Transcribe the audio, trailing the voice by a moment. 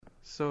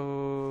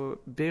So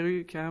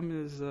Berry-UQAM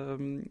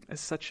is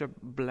such a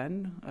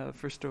blend.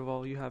 First of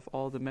all, you have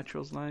all the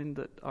metros line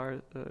that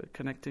are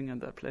connecting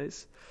at that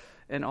place,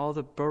 and all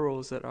the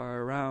boroughs that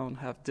are around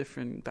have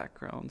different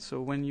backgrounds.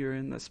 So when you're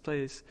in this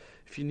place,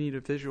 if you need a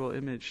visual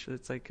image,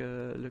 it's like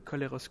le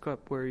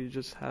coleroscope, where you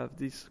just have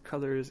these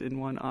colors in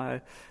one eye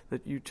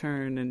that you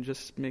turn and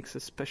just makes a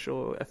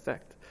special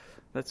effect.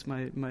 That's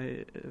my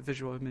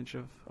visual image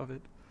of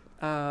it.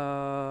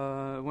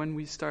 When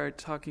we start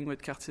talking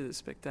with Quartier des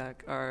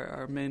Spectacles,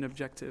 our main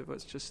objective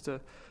was just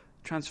to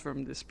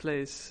transform this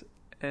place,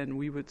 and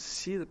we would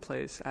see the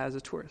place as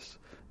a tourist.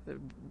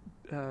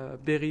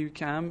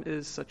 Berry-UQAM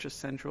is such a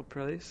central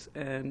place,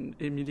 and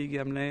Émilie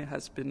Gamelin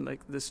has been like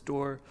this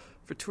door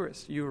for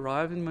tourists. You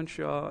arrive in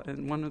Montreal,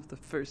 and one of the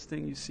first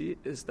things you see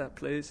is that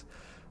place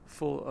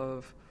full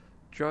of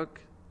drug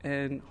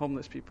and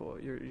homeless people.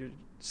 You're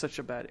such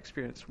a bad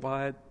experience.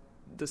 Why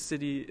the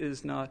city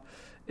is not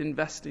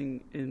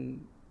investing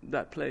in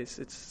that place?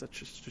 It's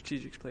such a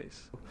strategic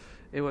place.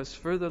 It was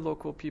for the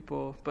local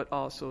people, but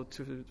also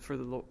for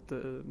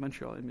the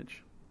Montreal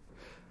image.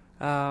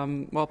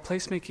 Well,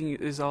 placemaking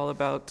is all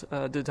about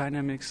the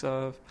dynamics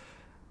of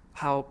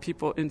how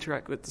people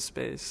interact with the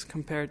space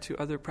compared to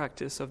other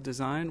practice of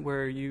design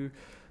where you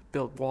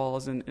build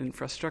walls and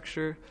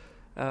infrastructure.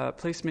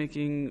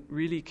 Placemaking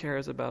really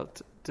cares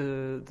about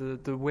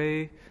the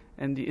way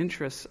and the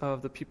interests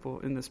of the people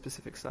in the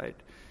specific site.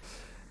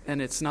 And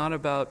it's not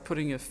about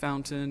putting a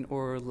fountain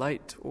or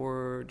light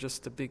or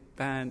just a big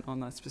band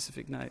on that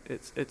specific night.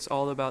 It's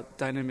all about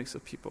dynamics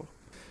of people.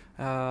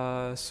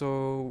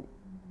 So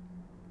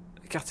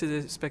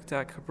Quartier des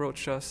Spectacles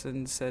approached us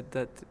and said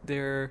that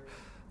they're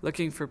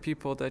looking for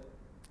people that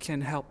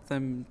can help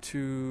them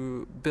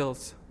to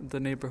build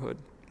the neighborhood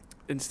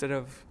instead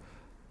of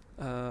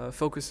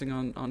focusing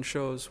on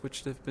shows,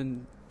 which they've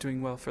been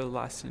doing well for the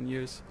last 10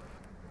 years.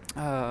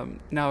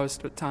 Now is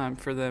the time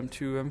for them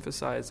to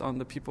emphasize on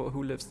the people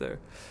who live there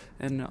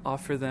and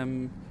offer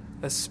them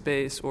a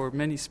space or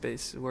many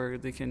spaces where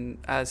they can,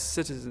 as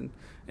citizens,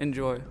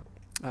 enjoy.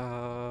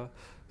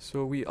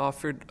 So we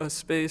offered a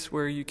space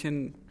where you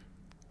can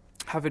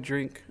have a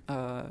drink,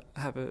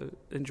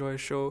 enjoy a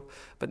show,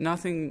 but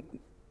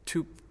nothing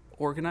too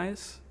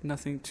organized,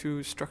 nothing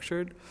too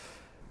structured.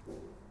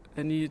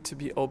 It needed to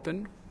be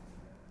open.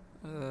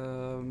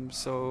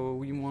 So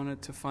we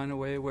wanted to find a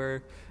way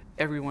where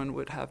everyone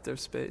would have their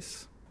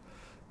space.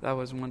 That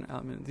was one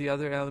element. The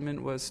other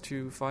element was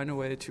to find a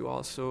way to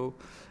also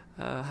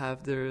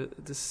have the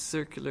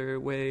circular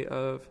way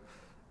of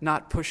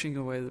not pushing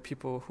away the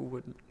people who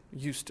would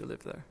used to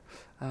live there.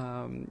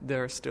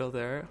 They're still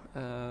there.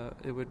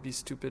 It would be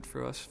stupid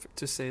for us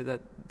to say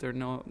that they're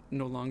no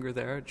longer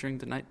there. During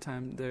the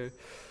nighttime,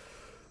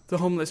 the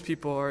homeless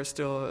people are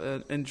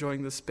still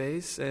enjoying the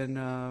space,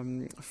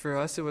 and for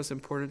us it was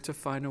important to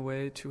find a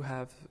way to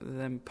have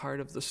them part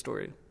of the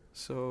story.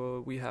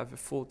 So we have a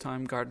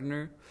full-time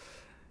gardener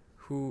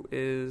who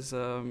is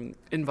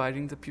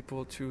inviting the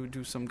people to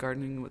do some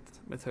gardening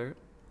with her.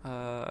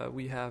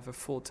 We have a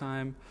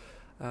full-time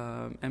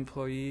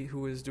employee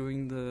who is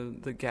doing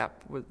the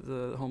gap with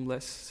the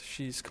homeless.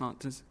 She's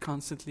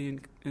constantly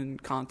in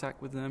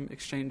contact with them,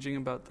 exchanging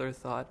about their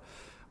thought.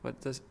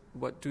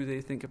 What do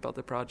they think about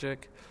the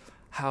project?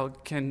 How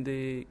can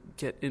they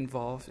get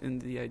involved in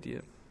the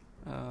idea?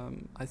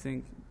 I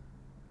think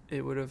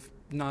it would have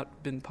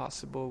not been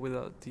possible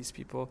without these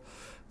people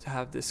to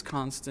have this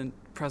constant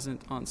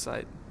present on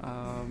site.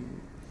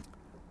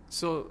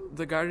 So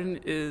the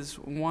garden is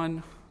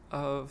one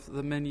of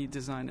the many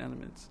design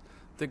elements.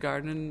 The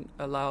garden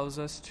allows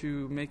us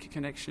to make a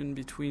connection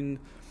between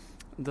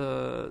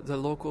the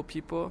local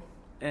people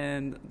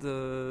and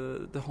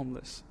the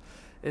homeless.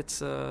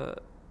 It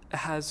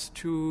has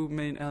two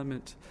main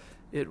elements.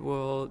 It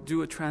will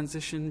do a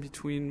transition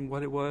between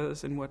what it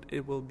was and what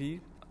it will be.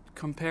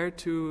 Compared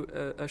to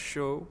a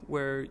show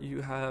where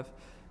you have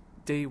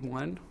day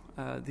one,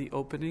 the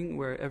opening,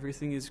 where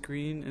everything is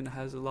green and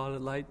has a lot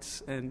of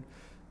lights and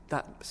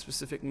that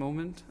specific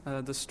moment,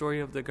 the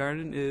story of the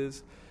garden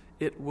is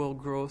it will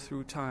grow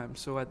through time.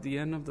 So at the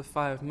end of the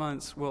 5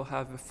 months, we'll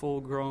have a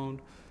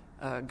full-grown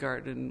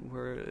garden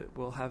where it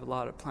will have a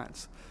lot of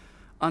plants.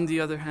 On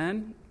the other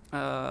hand,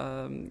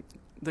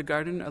 the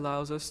garden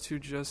allows us to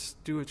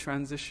just do a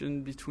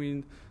transition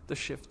between the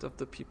shift of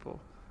the people,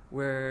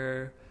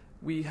 where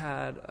we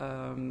had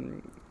a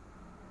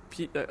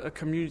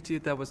community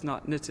that was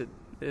not knitted.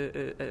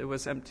 It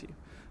was empty.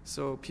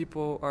 So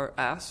people are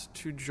asked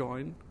to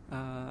join,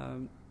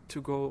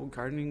 to go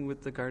gardening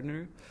with the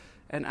gardener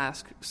and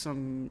ask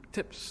some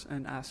tips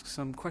and ask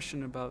some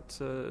question about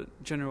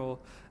general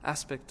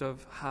aspect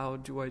of how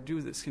do I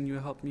do this? Can you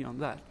help me on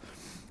that?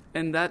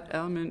 And that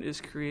element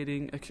is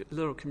creating a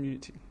little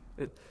community.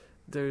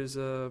 There's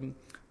the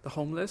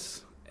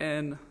homeless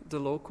and the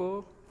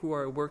local who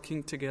are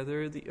working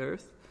together the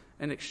earth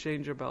and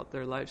exchange about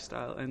their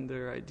lifestyle and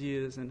their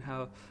ideas and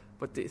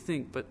what they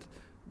think, but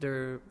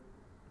they're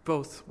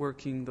both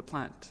working the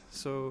plant.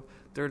 So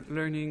they're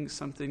learning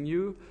something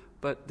new,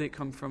 but they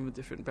come from a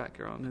different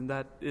background, and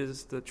that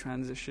is the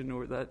transition,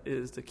 or that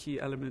is the key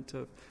element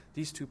of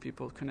these two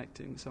people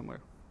connecting somewhere.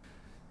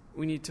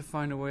 We need to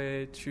find a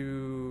way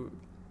to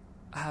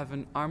have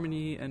an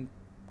harmony and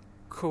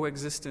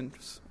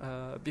coexistence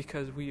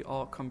because we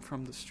all come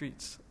from the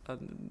streets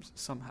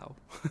somehow.